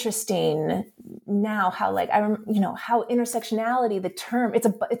so interesting now how how intersectionality, the term, it's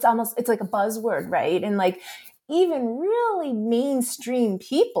like a buzzword, right? And like even really mainstream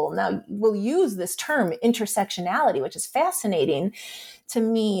people now will use this term intersectionality, which is fascinating to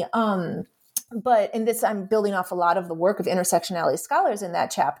me. But in this, I'm building off a lot of the work of intersectionality scholars in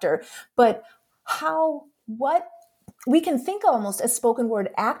that chapter, but what we can think of almost as spoken word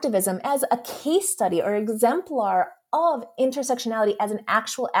activism as a case study or exemplar of intersectionality as an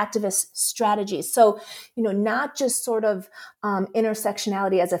actual activist strategy. So, not just sort of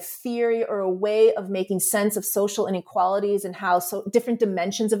intersectionality as a theory or a way of making sense of social inequalities and how different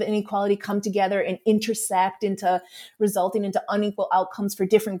dimensions of inequality come together and intersect resulting into unequal outcomes for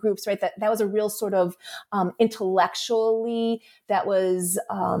different groups, right? That was a real sort of intellectually, that was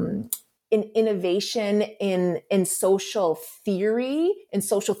an innovation in social theory and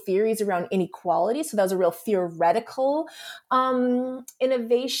social theories around inequality. So that was a real theoretical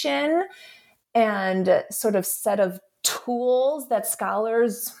innovation and sort of set of tools that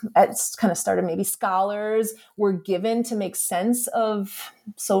scholars, it's kind of started maybe scholars were given to make sense of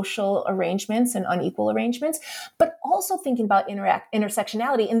social arrangements and unequal arrangements, but also thinking about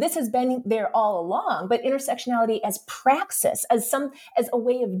intersectionality. And this has been there all along, but intersectionality as praxis, as a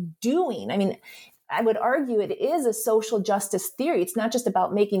way of doing. I mean, I would argue it is a social justice theory. It's not just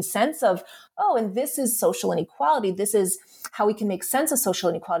about making sense of, and this is social inequality. This is how we can make sense of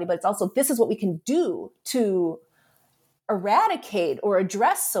social inequality, but it's also, this is what we can do to eradicate or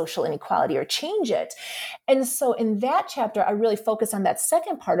address social inequality or change it. And so in that chapter, I really focus on that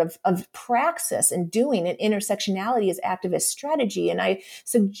second part of praxis and doing and intersectionality as activist strategy. And I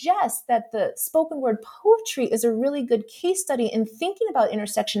suggest that the spoken word poetry is a really good case study in thinking about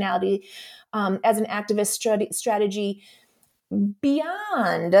intersectionality as an activist strategy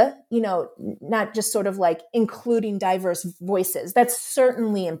beyond, not just sort of like including diverse voices. That's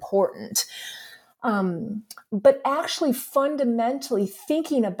certainly important. But actually fundamentally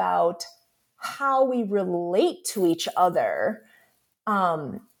thinking about how we relate to each other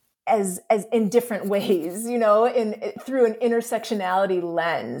as in different ways, through an intersectionality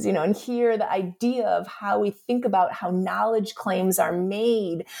lens, and here the idea of how we think about how knowledge claims are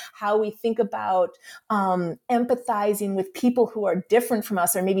made, how we think about empathizing with people who are different from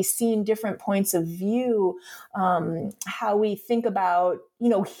us or maybe seeing different points of view, how we think about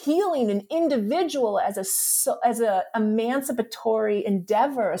healing an individual as a emancipatory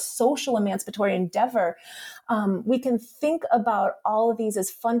endeavor, a social emancipatory endeavor. We can think about all of these as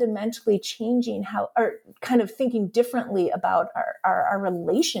fundamentally changing or kind of thinking differently about our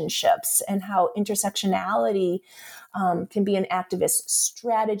relationships and how intersectionality can be an activist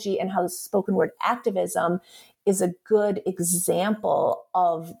strategy, and how the spoken word activism is a good example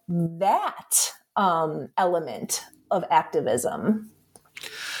of that element of activism.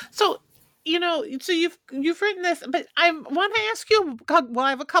 So, so you've written this, but I want to ask you, well,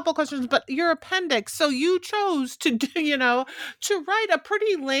 I have a couple questions, but your appendix. So you chose to do, to write a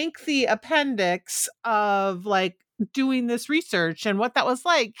pretty lengthy appendix of like doing this research and what that was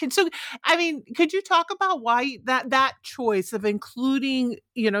like. So, could you talk about why that choice of including,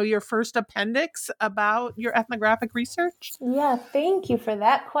 your first appendix about your ethnographic research? Yeah, thank you for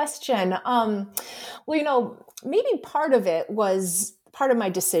that question. Maybe part of my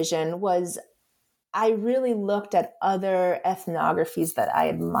decision was I really looked at other ethnographies that I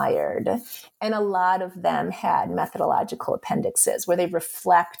admired, and a lot of them had methodological appendixes where they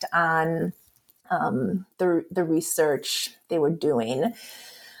reflect on the research they were doing.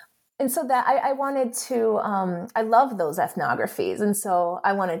 And so that I wanted to, I love those ethnographies. And so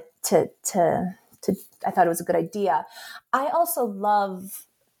I wanted to I thought it was a good idea. I also love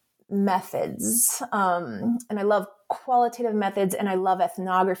methods, and I love qualitative methods, and I love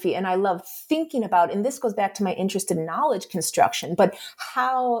ethnography, and I love thinking about, and this goes back to my interest in knowledge construction, but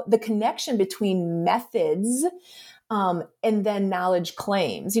how the connection between methods and then knowledge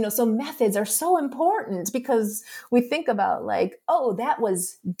claims, so methods are so important because we think about like, oh, that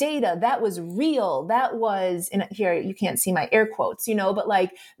was data, that was real, that was, and here you can't see my air quotes, but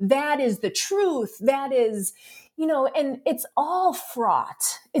like, that is the truth, that is, and it's all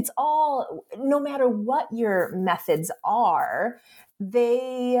fraught. It's all, no matter what your methods are,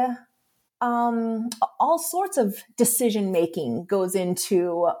 they, all sorts of decision-making goes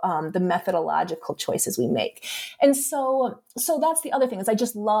into the methodological choices we make. And so that's the other thing is I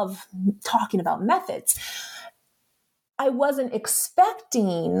just love talking about methods. I wasn't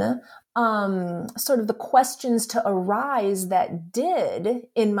expecting sort of the questions to arise that did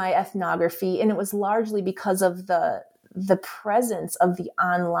in my ethnography. And it was largely because of the presence of the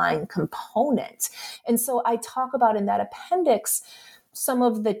online component. And so I talk about in that appendix some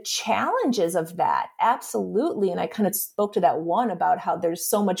of the challenges of that. Absolutely. And I kind of spoke to that one about how there's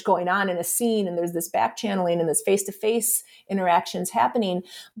so much going on in a scene and there's this back channeling and this face-to-face interactions happening.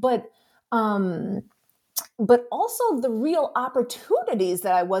 But also the real opportunities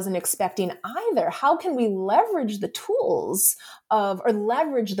that I wasn't expecting either. How can we leverage the tools or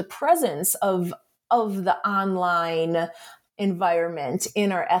leverage the presence of the online environment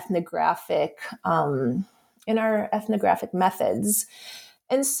in our ethnographic methods?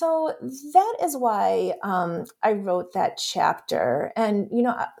 And so that is why I wrote that chapter. And,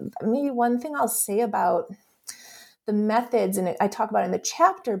 maybe one thing I'll say about the methods, and I talk about it in the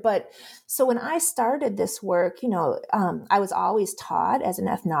chapter, but so when I started this work, I was always taught as an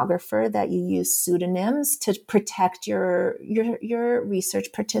ethnographer that you use pseudonyms to protect your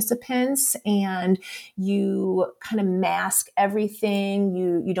research participants, and you kind of mask everything.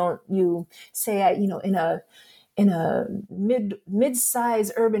 You say, in a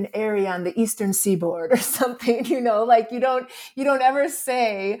mid-size urban area on the eastern seaboard or something, like you don't ever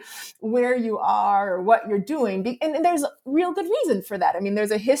say where you are or what you're doing. And there's a real good reason for that. I mean, there's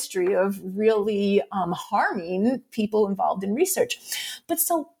a history of really harming people involved in research. But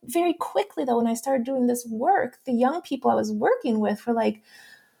so very quickly though, when I started doing this work, the young people I was working with were like,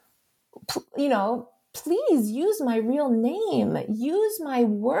 please use my real name, use my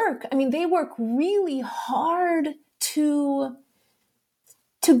work. I mean, they work really hard to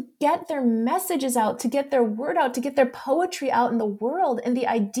to get their messages out, to get their word out, to get their poetry out in the world. And the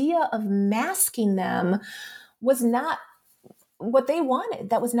idea of masking them was not what they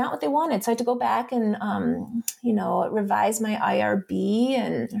wanted. That was not what they wanted. So I had to go back and, revise my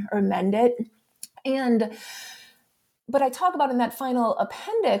IRB or amend it. But I talk about in that final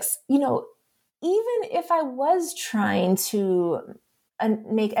appendix, even if I was trying to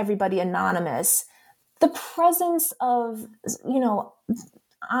make everybody anonymous, the presence of,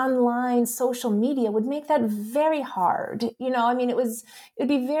 online social media would make that very hard. It'd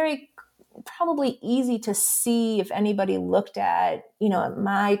be very probably easy to see if anybody looked at,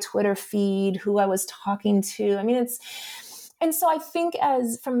 my Twitter feed, who I was talking to. And so I think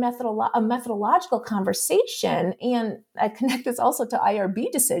as from a methodological conversation, and I connect this also to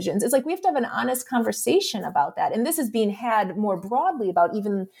IRB decisions, it's like we have to have an honest conversation about that. And this is being had more broadly about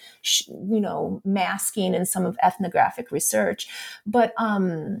even, masking in some of ethnographic research. But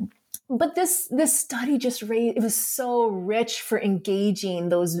this study it was so rich for engaging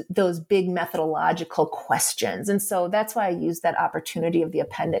those big methodological questions. And so that's why I used that opportunity of the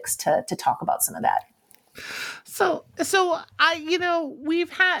appendix to talk about some of that. So we've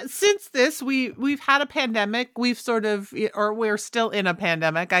had a pandemic. We've sort of, or we're still in a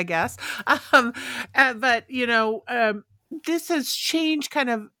pandemic, I guess. But this has changed kind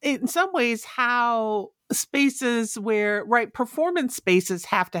of in some ways how spaces performance spaces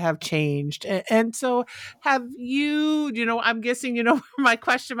have to have changed. And so have you, I'm guessing, my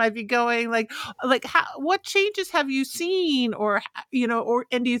question might be going like what changes have you seen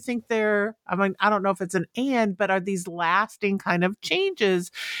and do you think I don't know if it's but are these lasting kind of changes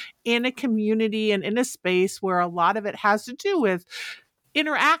in a community and in a space where a lot of it has to do with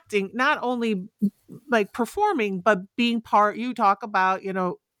interacting, not only like performing, but being part, you talk about,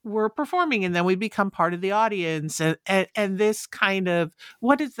 we're performing and then we become part of the audience and this kind of,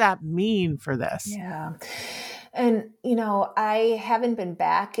 what does that mean for this? Yeah. And, I haven't been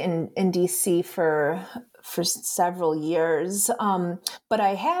back in DC for several years. But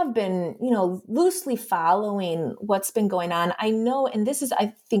I have been, loosely following what's been going on. I know, and this is,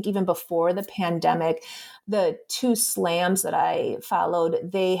 I think, even before the pandemic, the 2 slams that I followed,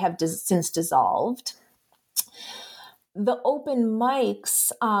 they have since dissolved. The open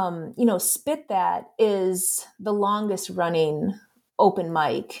mics, Spit That is the longest running open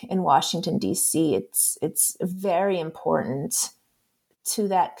mic in Washington, D.C. It's very important to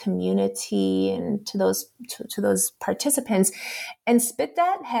that community and to those participants. And Spit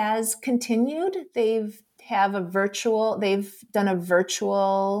That has continued. They've done a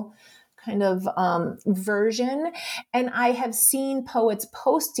virtual kind of version. And I have seen poets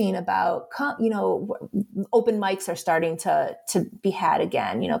posting about, open mics are starting to be had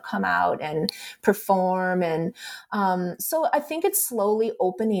again, come out and perform. And so I think it's slowly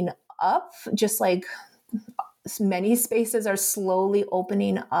opening up, just like many spaces are slowly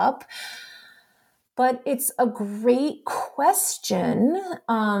opening up. But it's a great question,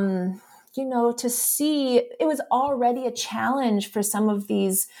 to see. It was already a challenge for some of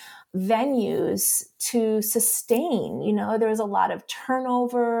these venues to sustain. There was a lot of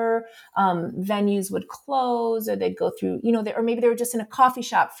turnover. Venues would close, or they'd go through, or maybe they were just in a coffee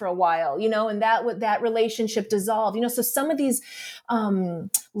shop for a while, and that relationship dissolved. So some of these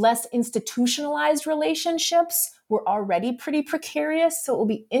less institutionalized relationships were already pretty precarious. So it will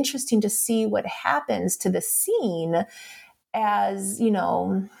be interesting to see what happens to the scene as,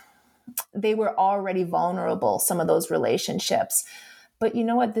 they were already vulnerable, some of those relationships. But you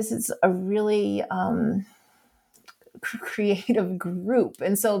know what? This is a really creative group.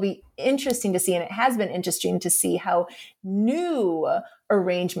 And so it'll be interesting to see, and it has been interesting to see how new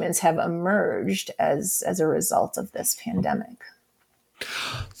arrangements have emerged as a result of this pandemic.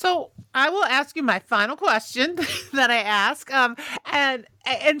 So I will ask you my final question that I ask.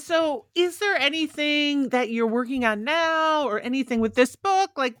 And so is there anything that you're working on now or anything with this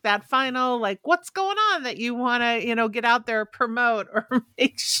book, like that final, like what's going on that you want to, get out there, promote or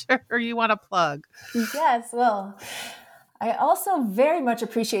make sure you want to plug? Yes. Well, I also very much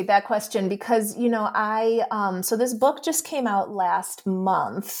appreciate that question because, so this book just came out last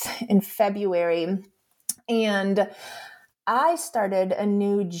month in February, and I started a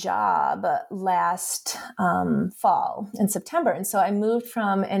new job last fall in September. And so I moved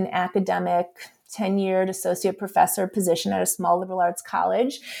from an academic tenured associate professor position at a small liberal arts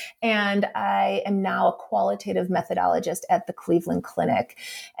college. And I am now a qualitative methodologist at the Cleveland Clinic.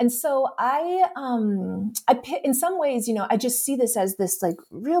 And so I in some ways, I just see this as this like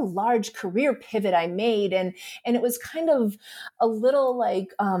real large career pivot I made. And it was kind of a little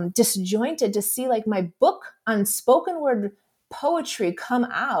like disjointed to see like my book on spoken word poetry come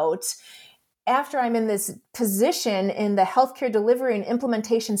out after I'm in this position in the Healthcare Delivery and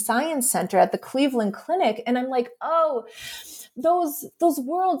Implementation Science Center at the Cleveland Clinic. And I'm like, oh, those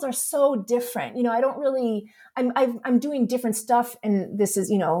worlds are so different. You know, I don't really, I'm doing different stuff. And this is,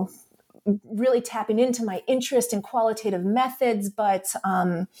 you know, really tapping into my interest in qualitative methods, but,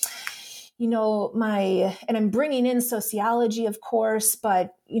 you know, and I'm bringing in sociology, of course,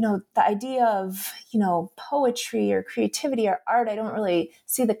 but, you know, the idea of, you know, poetry or creativity or art, I don't really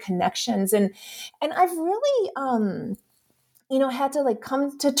see the connections. And I've really, you know, had to like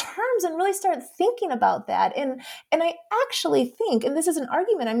come to terms and really start thinking about that. And I actually think, and this is an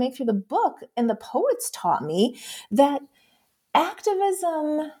argument I make through the book, and the poets taught me, that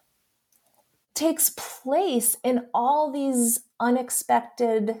activism takes place in all these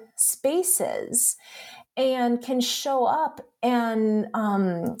unexpected spaces and can show up and,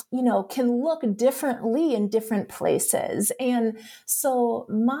 you know, can look differently in different places. And so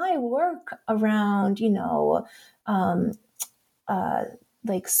my work around, you know,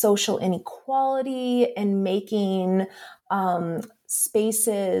 like social inequality and making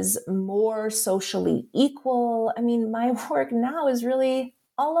spaces more socially equal. I mean, my work now is really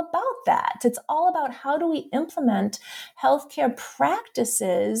all about that. It's all about how do we implement healthcare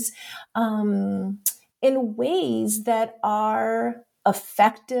practices in ways that are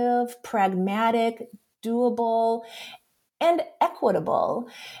effective, pragmatic, doable, and equitable.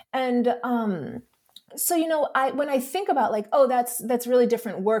 And so, you know, when I think about like, oh, that's really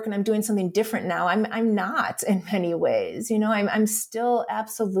different work and I'm doing something different now, I'm not in many ways. You know, I'm still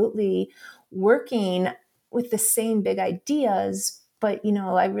absolutely working with the same big ideas. But, you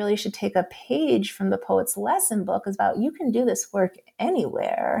know, I really should take a page from the Poet's Lesson book about you can do this work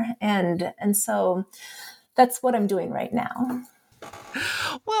anywhere. And so that's what I'm doing right now.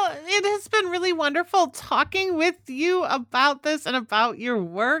 Well, it has been really wonderful talking with you about this and about your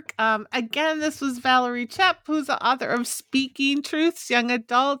work. Again, this was Valerie Chepp, who's the author of Speaking Truths, Young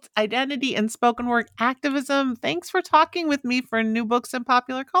Adult Identity and Spoken Word Activism. Thanks for talking with me for New Books in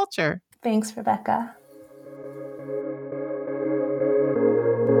Popular Culture. Thanks, Rebecca.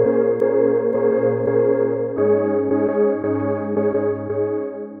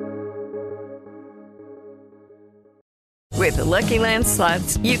 With the Lucky Land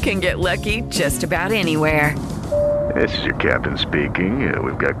Slots, you can get lucky just about anywhere. This is your captain speaking.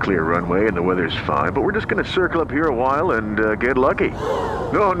 We've got clear runway and the weather's fine, but we're just going to circle up here a while and get lucky.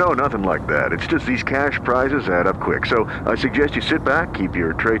 No, nothing like that. It's just these cash prizes add up quick. So I suggest you sit back, keep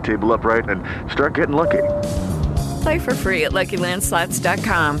your tray table upright, and start getting lucky. Play for free at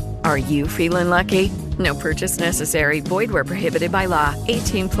LuckyLandSlots.com. Are you feeling lucky? No purchase necessary. Void where prohibited by law.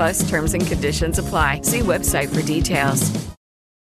 18+ terms and conditions apply. See website for details.